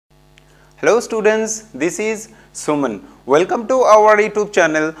Hello students, this is Suman. Welcome to our YouTube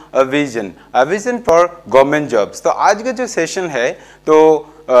channel A Vision for Government Jobs. तो आज का जो session है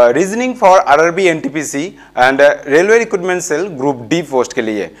तो reasoning for RRB NTPC and railway recruitment cell group D post के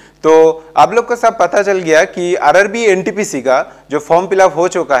लिए। तो आप लोग को सब पता चल गया कि आरआरबी एनटीपीसी का जो फॉर्म फिलअप हो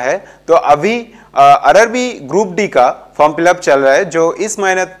चुका है, तो अभी आरआरबी ग्रुप डी का फॉर्म फिलअप चल रहा है जो इस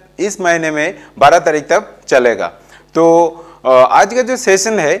महीने में 12 तारीख तक चलेगा। तो आज का जो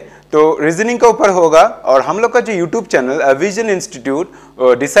सेशन है तो रीजनिंग के ऊपर होगा और हम लोग का जो YouTube channel vision institute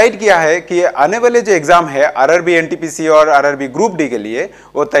decide किया है कि आने वाले जो एग्जाम है आरआरबी एनटीपीसी और आरआरबी ग्रुप डी के लिए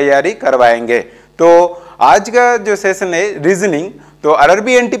वो तैयारी करवाएंगे। तो आज का जो सेशन है रीजनिंग, तो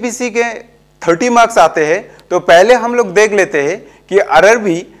आरआरबी एनटीपीसी के 30 मार्क्स आते हैं। तो पहले हम लोग देख लेते हैं कि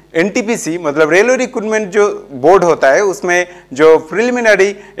आरआरबी एनटीपीसी मतलब रेलवे रिक्रूटमेंट जो बोर्ड होता है उसमें जो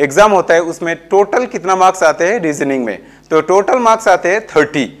प्रिलिमिनरी एग्जाम होता है उसमें टोटल कितना मार्क्स आते हैं रीजनिंग में। तो टोटल मार्क्स आते हैं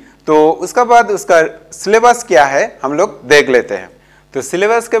 30। तो उसका बाद उसका सिलेबस क्या है हम लोग देख लेते हैं। तो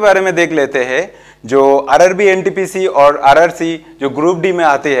सिलेबस के बारे में देख लेते हैं। जो आरआरबी एनटीपीसी और आरआरसी जो ग्रुप डी में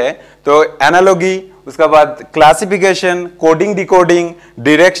आती है तो एनालॉजी, उसका बाद classification, coding decoding,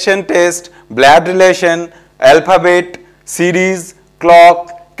 direction test, blood relation, alphabet, series, clock,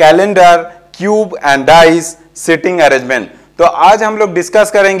 calendar, cube and dice, sitting arrangement. तो आज हम लोग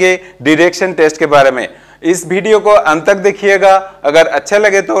डिस्कस करेंगे डायरेक्शन टेस्ट के बारे में। इस वीडियो को अंत तक देखिएगा। अगर अच्छा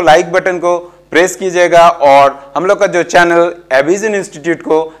लगे तो लाइक बटन को प्रेस कीजिएगा और हम लोग का जो चैनल एविजन इंस्टीट्यूट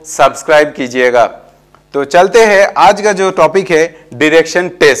को सब्सक्राइब कीजिएगा। तो चलते हैं, आज का जो टॉपिक है डायरेक्शन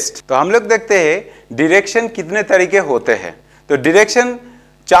टेस्ट। तो हम लोग देखते हैं डायरेक्शन कितने तरीके होते हैं। तो डायरेक्शन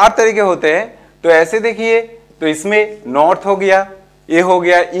 4 तरीके होते हैं। तो ऐसे देखिए, तो इसमें नॉर्थ हो गया, ये हो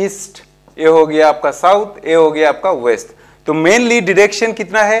गया ईस्ट, ये हो गया आपका साउथ, ये हो गया आपका वेस्ट। तो मेनली डायरेक्शन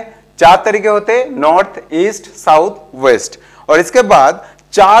कितना है, 4 तरीके होते हैं, नॉर्थ, ईस्ट, साउथ, वेस्ट। और इसके बाद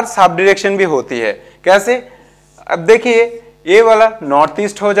 4 सब डायरेक्शन भी होती है। कैसे, अब देखिए ये वाला नॉर्थ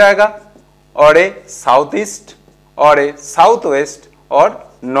ईस्ट हो जाएगा और ये साउथ ईस्ट और ये साउथ वेस्ट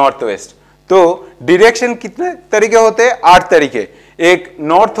और नॉर्थ वेस्ट। तो डायरेक्शन कितने तरीके होते हैं, 8 तरीके। एक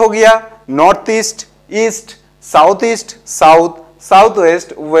नॉर्थ हो गया, north east, east, south east, south, south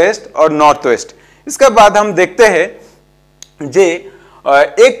west, waste और नॉर्थ वेस्ट। इसके बाद हम देखते हैं जे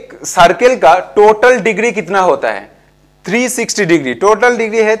एक सर्कल का टोटल डिग्री कितना होता है, 360 डिग्री। टोटल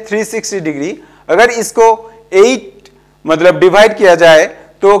डिग्री है 360 डिग्री। अगर इसको 8 मतलब डिवाइड किया जाए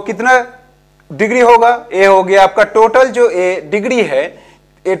तो कितना डिग्री होगा, ये हो गया आपका टोटल जो ये डिग्री है,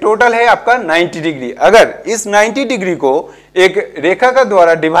 ये टोटल है आपका 90 डिग्री। अगर इस 90 डिग्री को एक रेखा का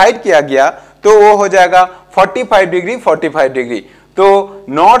द्वारा डिवाइड किया गया तो वो हो जाएगा 45 डिग्री, 45 डिग्री। तो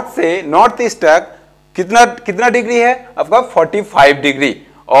नॉर्थ से नॉर्थ ईस्ट तक कितना डिग्री है आपका 45 डिग्री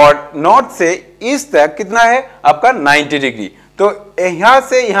और नॉर्थ से ईस्ट तक कितना है आपका 90 डिग्री। तो यहां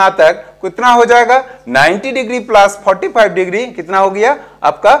से यहां तक कितना हो जाएगा, 90 डिग्री प्लस 45 डिग्री कितना हो गया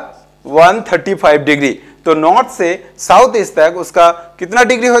आपका 135 डिग्री। तो नॉर्थ से साउथ ईस्ट तक उसका कितना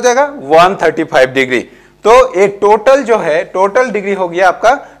डिग्री हो जाएगा 135 डिग्री। तो एक टोटल जो है टोटल डिग्री हो गया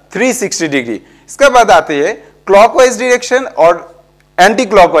आपका 360 डिग्री। इसके बाद आती है क्लॉकवाइज डायरेक्शन और एंटी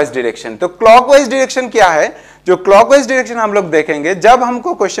क्लॉकवाइज डायरेक्शन। तो क्लॉकवाइज डायरेक्शन क्या है, जो क्लॉकवाइज डायरेक्शन हम लोग देखेंगे जब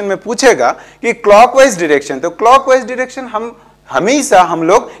हमको क्वेश्चन में पूछेगा कि क्लॉकवाइज डायरेक्शन, तो क्लॉकवाइज डायरेक्शन हम हमेशा हम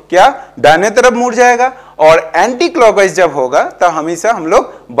लोग क्या दाहिने तरफ मुड़ जाएगा और एंटी क्लॉकवाइज जब होगा तो हमेशा हम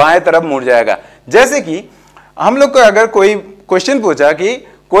लोग बाएं तरफ मुड़ जाएगा। जैसे कि हम लोग को अगर कोई क्वेश्चन पूछा कि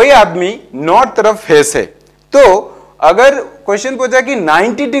कोई आदमी नॉर्थ तरफ फेस है, तो अगर क्वेश्चन पूछा कि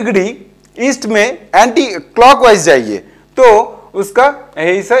 90 डिग्री ईस्ट में एंटी क्लॉकवाइज जाइए तो उसका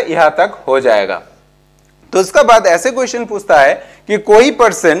यही से यहां तक हो जाएगा। तो उसका बाद ऐसे क्वेश्चन पूछता है कि कोई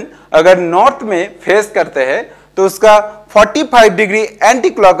पर्सन अगर नॉर्थ में फेस करते हैं तो उसका 45 डिग्री एंटी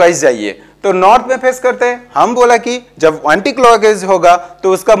क्लॉकवाइज जाइए। तो नॉर्थ में फेस करते हैं, हम बोला कि जब एंटी क्लॉकवाइज होगा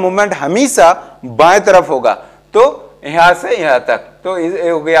तो उसका मूवमेंट हमेशा बाएं तरफ होगा। तो यहां से यहां तक तो ये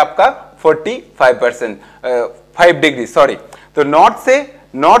हो गया आपका 5 डिग्री सॉरी। तो नॉर्थ से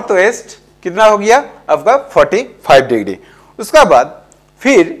नॉर्थ वेस्ट कितना हो गया आपका 45 डिग्री। उसका बाद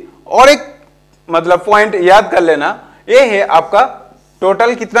फिर और एक मतलब पॉइंट याद कर लेना, ये है आपका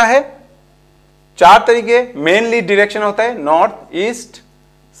टोटल कितना है 4 तरीके मेनली डायरेक्शन होता है, नॉर्थ, ईस्ट,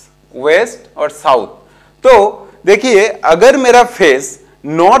 वेस्ट और साउथ। तो देखिए अगर मेरा फेस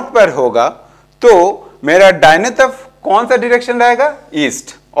नॉर्थ पर होगा तो मेरा दाहिने तरफ कौन सा डायरेक्शन रहेगा,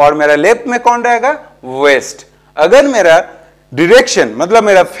 ईस्ट, और मेरा लेफ्ट में कौन रहेगा, वेस्ट। अगर मेरा डायरेक्शन मतलब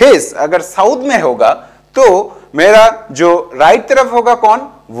मेरा फेस अगर साउथ में होगा तो मेरा जो राइट तरफ होगा कौन,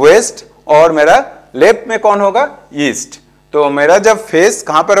 वेस्ट, और मेरा लेफ्ट में कौन होगा, ईस्ट। तो मेरा जब फेस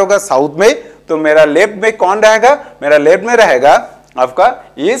कहां पर होगा, साउथ में, तो मेरा लेफ्ट में कौन रहेगा, मेरा लेफ्ट में रहेगा आपका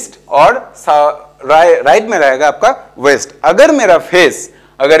ईस्ट और राइट में रहेगा आपका वेस्ट। अगर मेरा फेस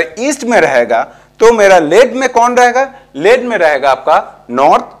अगर ईस्ट में रहेगा तो मेरा लेफ्ट में कौन रहेगा? लेफ्ट में रहेगा आपका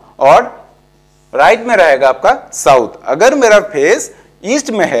नॉर्थ और राइट में रहेगा आपका साउथ। अगर मेरा फेस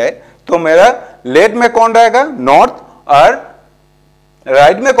ईस्ट में है तो मेरा लेफ्ट में कौन रहेगा? नॉर्थ और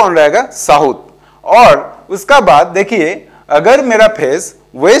राइट में कौन रहेगा? साउथ। और उसका बाद देखिए अगर मेरा फेस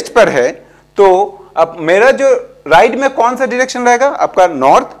वेस्ट पर है तो अब मेरा जो राइट में कौन सा डायरेक्शन रहेगा? आपका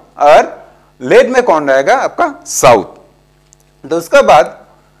नॉर्थ और लेफ्ट में कौन रहेगा? आपका साउथ। तो उसका बाद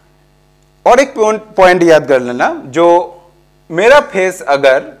और एक पॉइंट याद कर लेना, जो मेरा फेस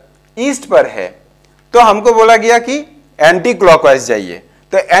अगर ईस्ट पर है तो हमको बोला गया कि एंटी क्लॉकवाइज जाइए।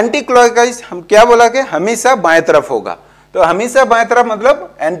 तो एंटी क्लॉकवाइज हम क्या बोला कि हमेशा बाएं तरफ होगा। तो हमेशा बाएं तरफ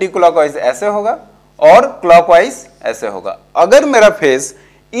मतलब एंटी क्लॉकवाइज ऐसे होगा और क्लॉकवाइज ऐसे होगा। अगर मेरा फेस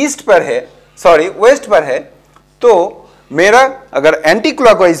ईस्ट पर है, सॉरी वेस्ट पर है, तो मेरा अगर एंटी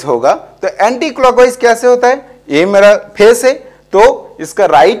क्लॉकवाइज होगा तो एंटी क्लॉकवाइज कैसे होता है? ये मेरा फेस है तो इसका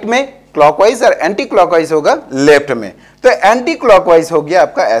राइट में क्लॉकवाइज और एंटी क्लॉकवाइज होगा लेफ्ट में। तो एंटी क्लॉकवाइज हो गया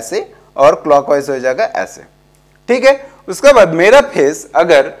आपका ऐसे और क्लॉकवाइज हो जाएगा ऐसे, ठीक है। उसके बाद मेरा फेस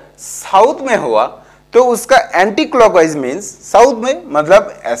अगर साउथ में हुआ तो उसका एंटी क्लॉकवाइज मीन्स साउथ में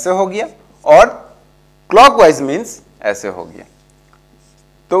मतलब ऐसे हो गया और क्लॉकवाइज मीन्स ऐसे हो गया।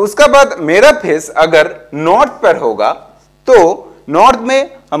 तो उसका बाद मेरा फेस अगर नॉर्थ पर होगा तो नॉर्थ में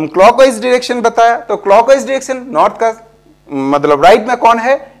हम क्लॉकवाइज डायरेक्शन बताया, तो क्लॉकवाइज डायरेक्शन नॉर्थ का मतलब राइट में कौन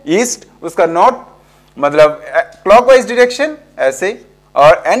है? ईस्ट। उसका नॉर्थ मतलब क्लॉकवाइज डायरेक्शन ऐसे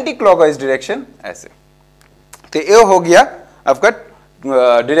और एंटी क्लॉकवाइज डायरेक्शन ऐसे। तो ये हो गया आपका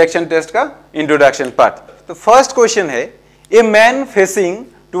डायरेक्शन टेस्ट का इंट्रोडक्शन पार्ट। तो फर्स्ट क्वेश्चन है, a man facing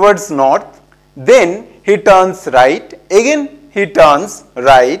towards north, then he turns right, again he turns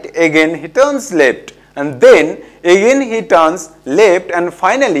right, again he turns left, and then again he turns left, and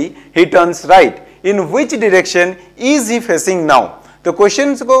finally he turns right. In which direction is he facing now? तो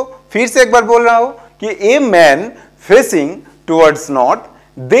question को फिर से एक बार बोल रहा हूं कि a man facing towards north,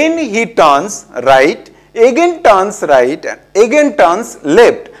 then he turns right, again turns right, and again turns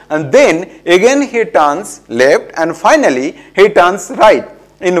left, and then again he turns left, and finally he turns right.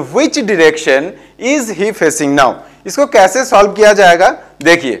 In which direction is he facing now? इसको कैसे solve किया जाएगा?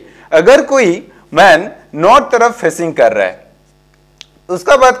 देखिए अगर कोई man north तरफ facing कर रहा है,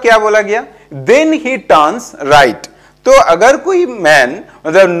 उसका बाद क्या बोला गया? Then he turns right. तो अगर कोई मैन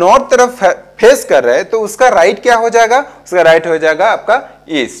मतलब नॉर्थ तरफ फेस कर रहा है तो उसका राइट क्या हो जाएगा? उसका राइट हो जाएगा आपका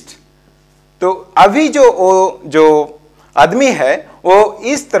ईस्ट। तो अभी जो आदमी है वो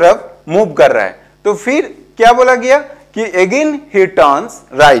इस तरफ मूव कर रहा है, तो फिर क्या बोला गया कि अगेन ही टर्न्स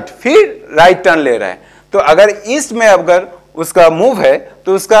राइट, फिर राइट टर्न ले रहा है। तो अगर ईस्ट में अगर उसका मूव है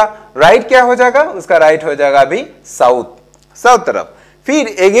तो उसका राइट क्या हो जाएगा? उसका राइट हो जाएगा अभी साउथ तरफ। फिर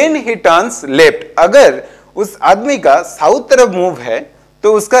अगेन ही टर्न्स लेफ्ट, अगर उस आदमी का साउथ तरफ मूव है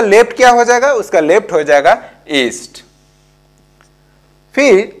तो उसका लेफ्ट क्या हो जाएगा? उसका लेफ्ट हो जाएगा ईस्ट।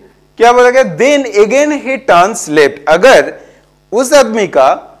 फिर क्या बोला गया? देन अगेन ही टर्न्स लेफ्ट, अगर उस आदमी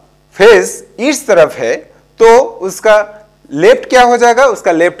का फेस ईस्ट तरफ है तो उसका लेफ्ट क्या हो जाएगा?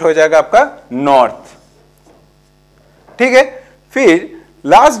 उसका लेफ्ट हो जाएगा आपका नॉर्थ, ठीक है। फिर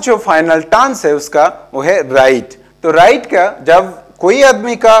लास्ट जो फाइनल टर्न्स है उसका वो है राइट। तो राइट का जब कोई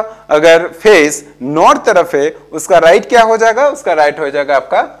आदमी का अगर फेस नॉर्थ तरफ है उसका राइट क्या हो जाएगा? उसका राइट हो जाएगा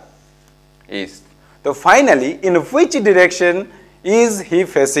आपका ईस्ट। तो finally in which direction is he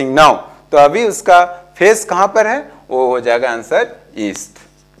facing now? तो अभी उसका फेस कहां पर है? वो हो जाएगा आंसर ईस्ट।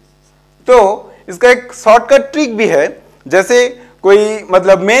 तो इसका एक शॉर्टकट ट्रिक भी है, जैसे कोई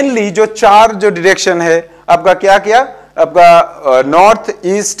मतलब मेनली जो चार जो डायरेक्शन है आपका क्या किया? आपका नॉर्थ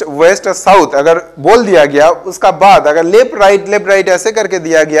ईस्ट वेस्ट और साउथ अगर बोल दिया गया, उसका बाद अगर लेफ्ट राइट ऐसे करके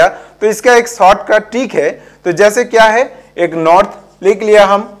दिया गया तो इसका एक शॉर्टकट ट्रिक है। तो जैसे क्या है, एक नॉर्थ लिख लिया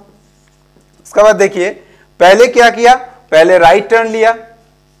हम, उसके बाद देखिए पहले क्या किया? पहले राइट टर्न लिया,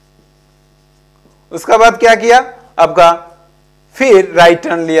 उसका बाद क्या किया आपका? फिर राइट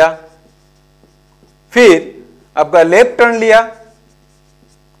टर्न लिया, फिर आपका लेफ्ट टर्न लिया,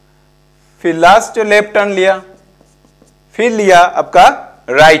 फिर लास्ट जो लेफ्ट टर्न लिया, फिर लिया आपका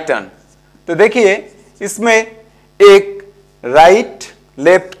राइट टर्न। तो देखिए इसमें एक राइट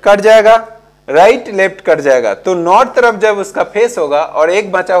लेफ्ट कट जाएगा, राइट लेफ्ट कट जाएगा। तो नॉर्थ तरफ जब उसका फेस होगा और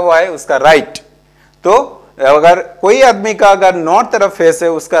एक बचा हुआ है उसका राइट, तो अगर कोई आदमी का अगर नॉर्थ तरफ फेस है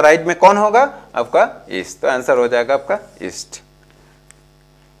उसका राइट में कौन होगा? आपका ईस्ट। तो आंसर हो जाएगा आपका ईस्ट।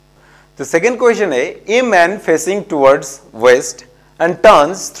 तो सेकंड क्वेश्चन है, a man facing towards waste and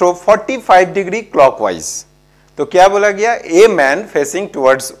turns through 45 degree clockwise. तो क्या बोला गया? A man facing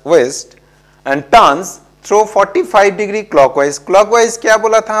towards waste and turns throw 45 degree clockwise. Clockwise क्या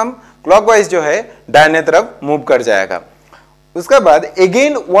बोला था हम, क्लॉकवाइज जो है दाहिने तरफ मूव कर जाएगा। उसके बाद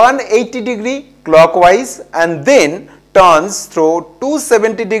again 180 degree clockwise and then turns throw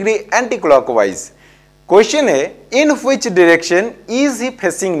 270 degree anti clockwise. Question है in which direction is he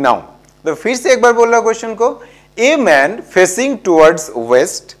facing now. तो फिर से एक बार बोल रहा क्वेश्चन को, a man facing towards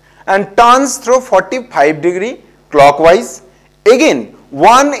waste and turns throw 45 degree clockwise, again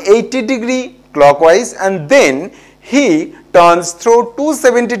 180 degree clockwise and then he turns through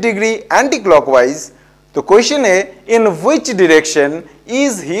 270 degree anti-clockwise। तो question है in which direction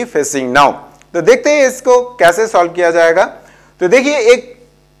is he facing now। तो देखते हैं इसको कैसे सॉल्व किया जाएगा। तो देखिए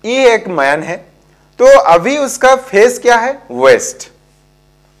ये एक मैन है, तो अभी उसका फेस क्या है, वेस्ट,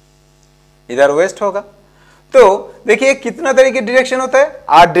 इधर वेस्ट होगा। तो देखिए कितना तरह के डायरेक्शन होता है,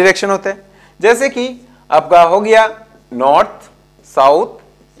 8 डायरेक्शन होते हैं। जैसे कि आपका हो गया नॉर्थ, साउथ,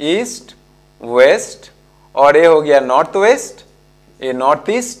 ईस्ट, वेस्ट, और ये हो गया नॉर्थ वेस्ट, ये नॉर्थ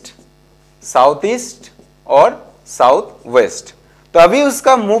ईस्ट, साउथ ईस्ट और साउथ वेस्ट। तो अभी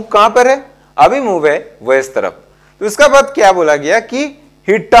उसका मूव कहां पर है, अभी मूव है वेस्ट तरफ। तो उसका बाद क्या बोला गया कि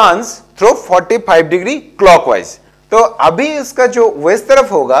ही टर्न्स थ्रो 45 डिग्री क्लॉकवाइज। तो अभी उसका जो वेस्ट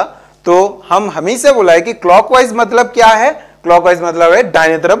तरफ होगा, तो हम हमेशा बोला है कि क्लॉकवाइज मतलब क्या है, क्लॉकवाइज मतलब है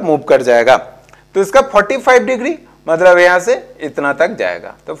दाहिने तरफ मूव कर जाएगा। तो इसका 45 डिग्री मतलब यहां से इतना तक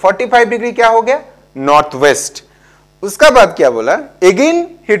जाएगा। तो 45 डिग्री क्या हो गया, नॉर्थ वेस्ट। उसका बाद क्या बोला, अगेन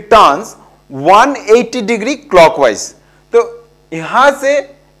ही टर्न्स 180 डिग्री क्लॉकवाइज। तो यहां से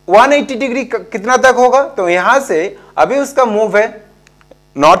 180 डिग्री कितना तक होगा, तो यहां से अभी उसका मूव है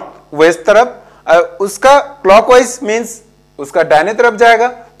नॉर्थ वेस्ट तरफ, उसका क्लॉकवाइज मींस उसका दाहिने तरफ जाएगा।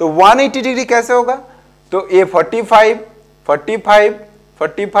 तो 180 डिग्री कैसे होगा, तो ये 45, 45,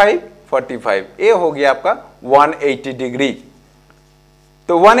 45, 45, ये हो गया आपका 180 डिग्री।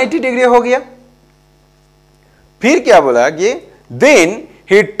 तो 180 डिग्री हो गया। फिर क्या बोला कि then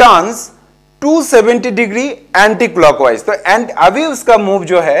he turns 270 degree anti clockwise. तो अभी उसका मूव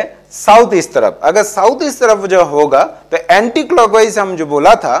जो है साउथ ईस्ट तरफ। अगर साउथ ईस्ट तरफ जो होगा तो एंटी क्लॉकवाइज हम जो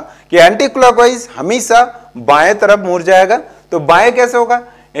बोला था कि एंटी क्लॉकवाइज हमेशा बाएं तरफ मुड़ जाएगा। तो बाएं कैसे होगा,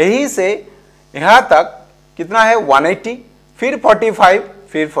 यही से यहां तक कितना है 180, फिर 45,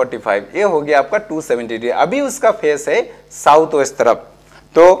 फिर 45, ये हो गया आपका 270 डिग्री। अभी उसका फेस है साउथ वेस्ट तरफ।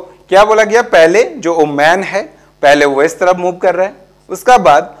 तो क्या बोला गया, पहले जो मैन है पहले वेस्ट तरफ मूव कर रहा है, उसका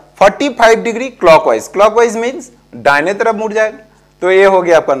बाद 45 डिग्री क्लॉकवाइज, क्लॉकवाइज मींस दाहिने तरफ मुड़ जाएगा। तो ये हो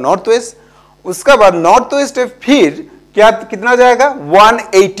गया आपका नॉर्थ वेस्ट। उसका बाद नॉर्थ वेस्ट फिर क्या कितना जाएगा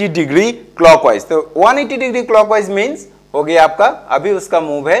 180 डिग्री क्लॉकवाइज। तो 180 डिग्री क्लॉकवाइज मींस हो गया आपका अभी उसका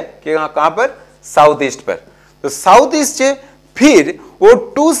मूव है कि कहां पर, साउथ ईस्ट पर। तो साउथ ईस्ट से फिर वो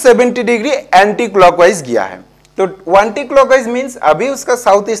 270 डिग्री एंटी क्लॉकवाइज गया है। तो एंटी क्लॉकवाइज मींस अभी उसका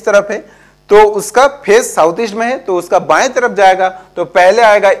साउथ ईस्ट तरफ है, तो उसका फेस साउथ ईस्ट में है, तो उसका बाएं तरफ जाएगा। तो पहले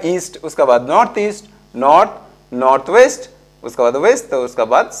आएगा ईस्ट, उसका बाद north east, north, north west, उसका बाद वेस्ट, तो उसका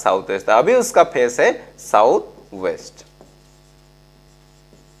बाद साउथ वेस्ट। अभी उसका फेस है साउथ वेस्ट।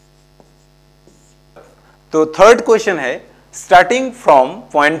 तो थर्ड क्वेश्चन है, starting from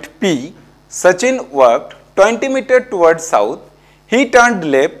point P Sachin worked 20 meter towards south, he turned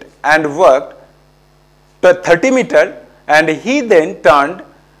left and worked 30 meter and he then turned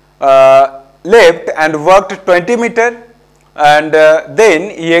left and worked 20 meter and then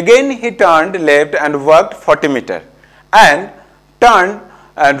he turned left and worked 40 meter and turned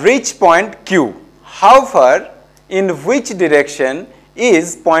and reached point Q. How far, in which direction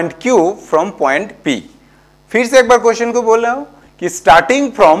is point Q from point P? फिर से एक बार question को बोल रहा हूं कि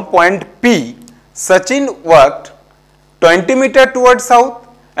starting from point P Sachin worked 20 meter towards south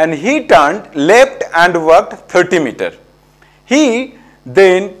and he turned left and worked 30 meter. He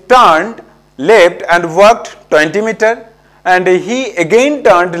then turned left and worked 20 meter and he again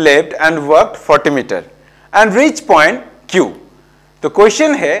turned left and worked 40 meter and reached point Q. The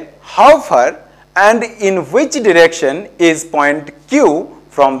question है how far and in which direction is point Q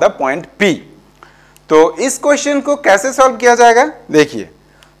from the point P. तो इस question को कैसे solve किया जाएगा, देखिए।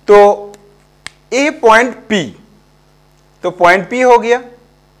 तो ए point P, तो पॉइंट पी हो गया।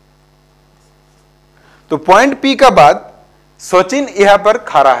 तो पॉइंट पी का बाद सचिन यहां पर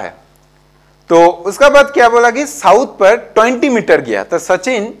खड़ा है, तो उसका बाद क्या बोला कि साउथ पर 20 मीटर गया। तो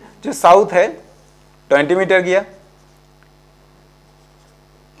सचिन जो साउथ है 20 मीटर गया।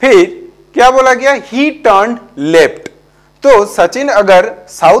 फिर क्या बोला गया, ही टर्न लेफ्ट। तो सचिन अगर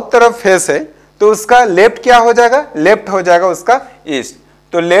साउथ तरफ फेस है तो उसका लेफ्ट क्या हो जाएगा, लेफ्ट हो जाएगा उसका ईस्ट।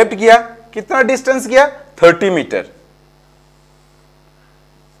 तो लेफ्ट गया, कितना डिस्टेंस गया 30 मीटर।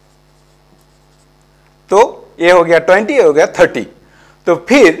 तो ये हो गया 20, ये हो गया 30। तो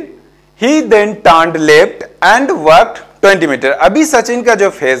फिर ही then turned left and worked 20 metre. अभी सचिन का जो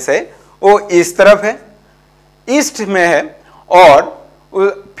फेस है वो इस तरफ है, ईस्ट में है, और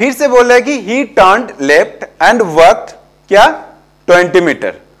फिर से बोल रहा है कि ही टर्न्ड लेफ्ट एंड वर्कड क्या 20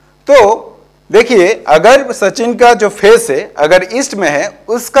 मीटर। तो देखिए अगर सचिन का जो फेस है अगर ईस्ट में है,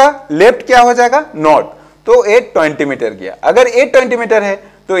 उसका लेफ्ट क्या हो जाएगा नॉर्थ, तो ए 20 मीटर गया। अगर ए 20 मीटर है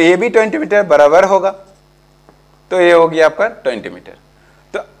तो ए भी 20 मीटर बराबर होगा, तो ये हो गया आपका 20 मीटर।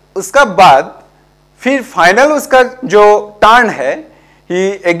 तो उसका बाद फिर फाइनल उसका जो टर्न है,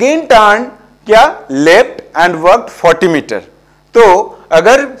 ही अगेन टर्न क्या लेफ्ट एंड वर्कड 40 मीटर। तो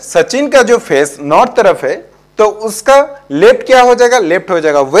अगर सचिन का जो फेस नॉर्थ तरफ है तो उसका लेफ्ट क्या हो जाएगा, लेफ्ट हो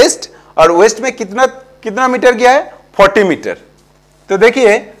जाएगा वेस्ट, और वेस्ट में कितना मीटर गया है 40 मीटर। तो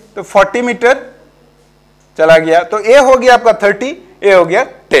देखिए तो 40 मीटर चला गया, तो ए हो गया आपका 30, ए हो गया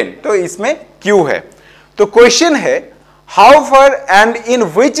 10, तो इसमें क्यू है। तो क्वेश्चन है how far and in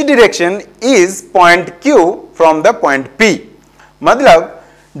which direction is point Q from the point P. मतलब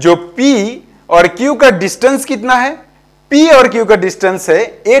जो पी और क्यू का डिस्टेंस कितना है, पी और क्यू का डिस्टेंस है,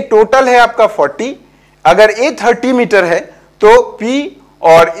 ए टोटल है आपका 40, अगर ए 30 मीटर है तो पी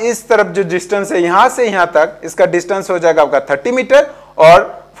और इस तरफ जो डिस्टेंस है यहां से यहां तक, इसका डिस्टेंस हो जाएगा आपका 30 मीटर,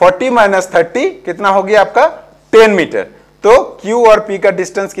 और 40 माइनस 30 कितना हो गया आपका 10 मीटर। तो Q और P का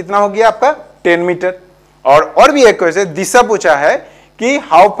डिस्टेंस कितना हो गया आपका 10 मीटर। और भी एक क्वेश्चन दिशा पूछा है कि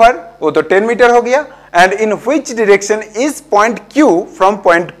हाउ फार, वो तो 10 मीटर हो गया, and in which direction is point Q from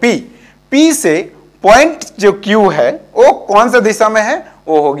point P। P से पॉइंट जो Q है वो कौन सा दिशा में है,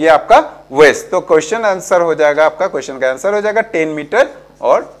 वो हो गया आपका वेस्ट। तो क्वेश्चन आंसर हो जाएगा आपका, क्वेश्चन का आंसर हो जाएगा 10 मीटर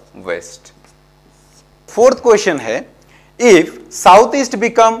और वेस्ट। फोर्थ क्वेश्चन है if south east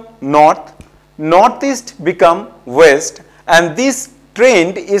become north, north east become waste and this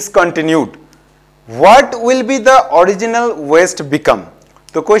trend is continued, what will be the original waste become.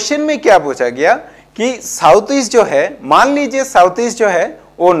 तो क्वेश्चन में क्या पूछा गया कि साउथ ईस्ट जो है, मान लीजिए साउथ ईस्ट जो है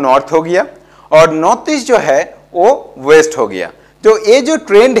वो नॉर्थ हो गया और नॉर्थ ईस्ट जो है वो वेस्ट हो गया, तो ये जो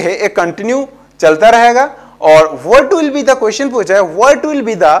ट्रेंड है ये कंटिन्यू चलता रहेगा। और what will be the, question पूछा है what will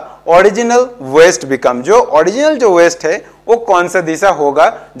be the original waste become, जो ओरिजिनल जो वेस्ट है वो कौन सा दिशा होगा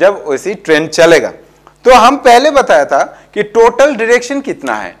जब वैसी ट्रेंड चलेगा। तो हम पहले बताया था कि टोटल डायरेक्शन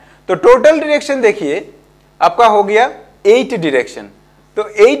कितना है, तो टोटल डायरेक्शन देखिए आपका हो गया 8 डायरेक्शन। तो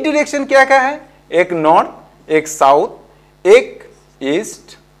 8 डायरेक्शन क्या क्या है, एक नॉर्थ, एक साउथ, एक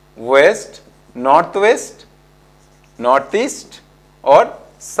east, waste, north west, north east और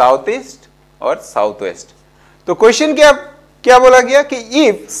साउथ ईस्ट और साउथ वेस्ट। तो क्वेश्चन क्या बोला गया कि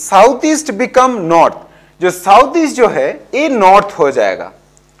if south east become north, जो साउथ ईस्ट जो है ये नॉर्थ हो जाएगा,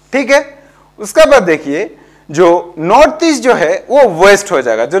 ठीक है। उसका बाद देखिए जो नॉर्थ ईस्ट जो है वो वेस्ट हो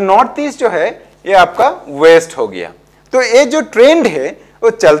जाएगा, जो नॉर्थ ईस्ट जो है ये आपका वेस्ट हो गया। तो ये जो ट्रेंड है वो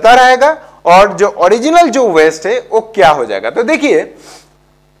चलता रहेगा, और जो ओरिजिनल जो वेस्ट है वो क्या हो जाएगा। तो देखिए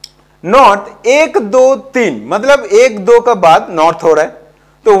नॉर्थ 1 2 3, मतलब 1 2 का बाद नॉर्थ हो रहा है,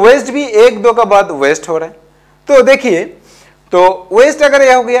 तो वेस्ट भी 1 2 का बाद वेस्ट हो रहा है। तो देखिए तो वेस्ट अगर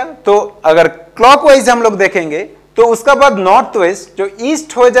यह हो गया, तो अगर क्लॉकवाइज हम लोग देखेंगे तो उसका बाद नॉर्थ वेस्ट जो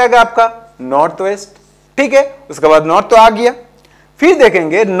ईस्ट हो जाएगा आपका नॉर्थ वेस्ट, ठीक है। उसके बाद नॉर्थ तो आ गया, फिर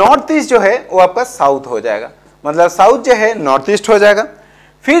देखेंगे नॉर्थ ईस्ट जो है वो आपका साउथ हो जाएगा, मतलब साउथ जो है नॉर्थ ईस्ट हो जाएगा।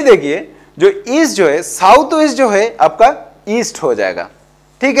 फिर देखिए जो ईस्ट जो है, साउथ ईस्ट जो है आपका ईस्ट हो जाएगा,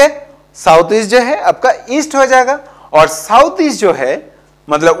 ठीक है। साउथ ईस्ट जो है आपका ईस्ट हो जाएगा, और साउथ ईस्ट जो है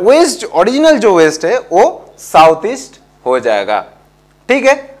मतलब वेस्ट, ओरिजिनल जो वेस्ट है वो साउथ ईस्ट हो जाएगा, ठीक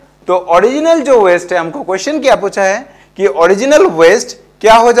है। तो ओरिजिनल जो वेस्ट है, हमको क्वेश्चन क्या पूछा है कि ओरिजिनल वेस्ट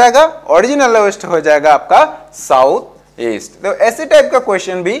क्या हो जाएगा, ओरिजिनल वेस्ट हो जाएगा आपका साउथ ईस्ट। तो ऐसे टाइप का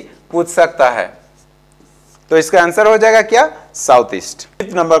क्वेश्चन भी पूछ सकता है, तो इसका आंसर हो जाएगा क्या, south east.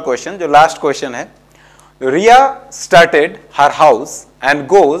 Fifth number question जो लास्ट क्वेश्चन है, रिया started her house and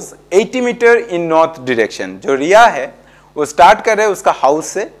goes 80 metre in north direction. जो रिया है वो स्टार्ट कर रहे हैं उसका हाउस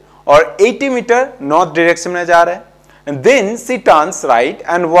से और 80 मीटर नॉर्थ डायरेक्शन में जा रहे हैं, and then C turns right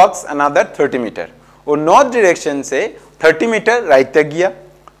and walks another 30 metre. वो नॉर्थ डायरेक्शन से 30 मीटर राइट तक गया,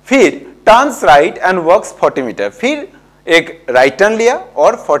 फिर turns right and walks 40 metre, फिर एक राइट टर्न लिया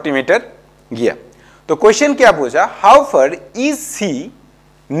और 40 मीटर गया। तो क्वेश्चन क्या पूछा, how far is C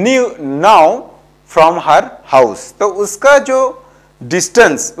now from her house. तो उसका जो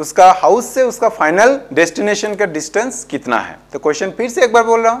डिस्टेंस, उसका हाउस से उसका फाइनल डेस्टिनेशन का डिस्टेंस कितना है। तो क्वेश्चन फिर से एक बार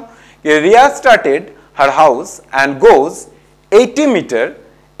बोल रहा हूं कि रिया started her house and goes 80 metre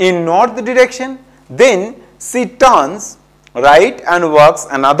in north direction, then C turns right and works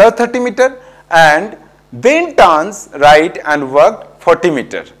another 30 meter and then turns right and worked 40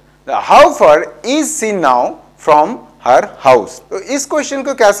 meter. How far is she now from her house. तो इस question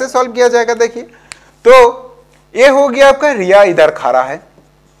को कैसे solve किया जाएगा देखिए, तो ये हो गया आपका रिया इधर खड़ा है,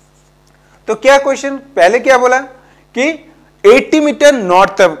 तो क्या क्वेश्चन पहले क्या बोला कि 80 मीटर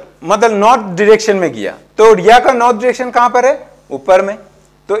नॉर्थ, मतलब नॉर्थ डायरेक्शन में गया, तो रिया का नॉर्थ डायरेक्शन कहां पर है, ऊपर में,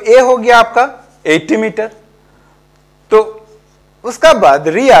 तो ए हो गया आपका 80 मीटर। तो उसका बाद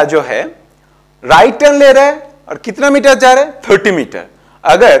रिया जो है राइट टर्न ले रहा है और कितना मीटर जा रहा है, 30 मीटर।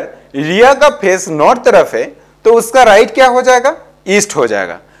 अगर रिया का फेस नॉर्थ तरफ है तो उसका राइट क्या हो जाएगा, ईस्ट हो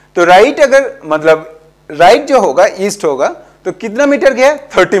जाएगा। तो राइट अगर मतलब राइट जो होगा ईस्ट होगा, तो कितना मीटर गया,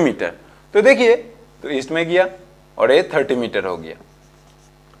 30 मीटर। तो देखिए, तो ईस्ट में गया और ये 30 मीटर हो गया,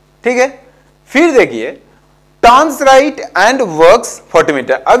 ठीक है। फिर देखिए turns right and works 40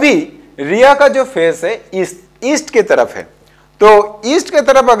 metre. अभी रिया का जो फेस है ईस्ट के तरफ है, तो ईस्ट के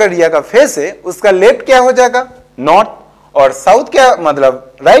तरफ अगर रिया का फेस है, उसका लेफ्ट क्या हो जाएगा, नॉर्थ, और साउथ क्या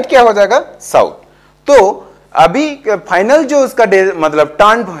मतलब राइट क्या हो जाएगा, साउथ। तो अभी फाइनल जो उसका मतलब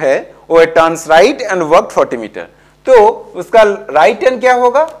टर्न है वो है turns right and work 40 metre, तो उसका राइट टर्न क्या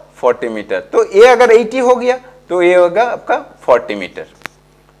होगा, 40 मीटर। तो ए अगर 80 हो गया तो ये होगा आपका 40 मीटर।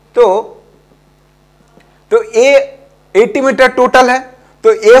 तो ए 80 मीटर टोटल है,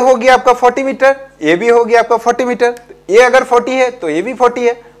 तो ए हो गया आपका 40 मीटर, ए भी हो गया आपका 40 मीटर, ए अगर 40 है तो ए भी 40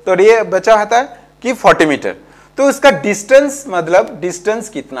 है, तो ये बचा होता है कि 40 मीटर। तो इसका डिस्टेंस मतलब डिस्टेंस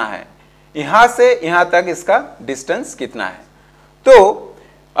कितना है, यहां से यहां तक इसका डिस्टेंस कितना है। तो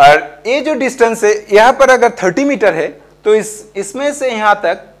और ये जो डिस्टेंस है यहां पर अगर 30 मीटर है, तो इसमें से यहां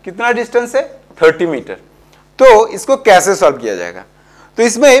तक कितना डिस्टेंस है, 30 मीटर। तो इसको कैसे सॉल्व किया जाएगा, तो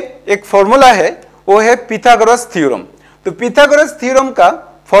इसमें एक फॉर्मूला है, वो है पिथागोरस थ्योरम। तो पिथागोरस थ्योरम का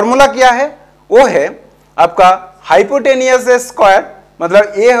फॉर्मूला क्या है, वो है आपका हाइपोटेनियस स्क्वायर,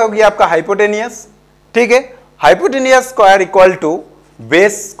 मतलब ये हो गया आपका हाइपोटेनियस, ठीक है, hypotenuse square equal to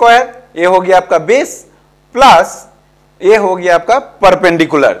base square, ये हो गया आपका बेस, प्लस ये हो गया आपका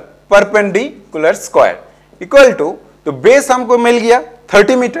परपेंडिकुलर स्क्वायर इक्वल टू, तो बेस हमको मिल गया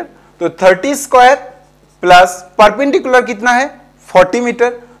 30 मीटर, तो 30 स्क्वायर प्लस परपेंडिकुलर कितना है, 40 मीटर,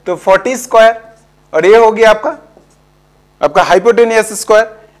 तो 40 स्क्वायर, और ये हो गया आपका hypotenuse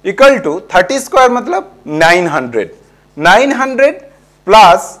square equal to 30 square मतलब 900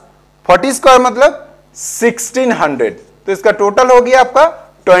 प्लस 40 स्क्वायर मतलब 1600, तो इसका टोटल हो गया आपका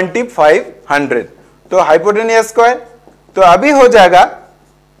 2500। तो हाइपोटेनियस स्क्वायर, तो अभी हो जाएगा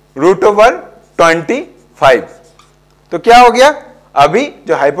 √25। तो क्या हो गया, अभी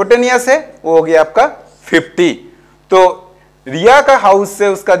जो हाइपोटेनियस है वो हो गया आपका 50। तो रिया का हाउस से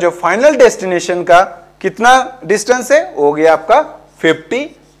उसका जो फाइनल डेस्टिनेशन का कितना डिस्टेंस है, वो हो गया आपका 50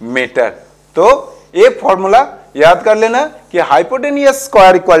 मीटर। तो ये फॉर्मूला याद कर लेना कि hypotenuse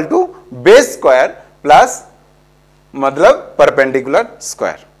square equal to base square plus मतलब परपेंडिकुलर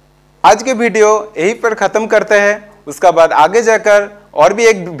स्क्वायर। आज के वीडियो यहीं पर खत्म करते हैं, उसका बाद आगे जाकर और भी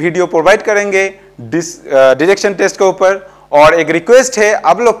एक वीडियो प्रोवाइड करेंगे डायरेक्शन टेस्ट के ऊपर। और एक रिक्वेस्ट है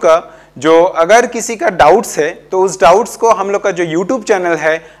आप लोग का, जो अगर किसी का डाउट्स है तो उस डाउट्स को हम लोग का जो यूट्यूब चैनल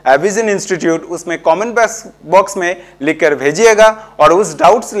है एविजन इंस्टीट्यूट, उसमें कमेंट बॉक्स में लिखकर भेजिएगा, और उस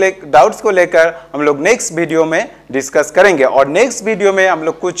डाउट्स को लेकर हम लोग नेक्स्ट वीडियो में डिस्कस करेंगे। और नेक्स्ट वीडियो में हम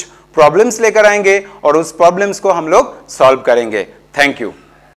लोग कुछ प्रॉब्लम्स लेकर आएंगे और उस प्रॉब्लम्स को हम लोग सॉल्व करेंगे। Thank you.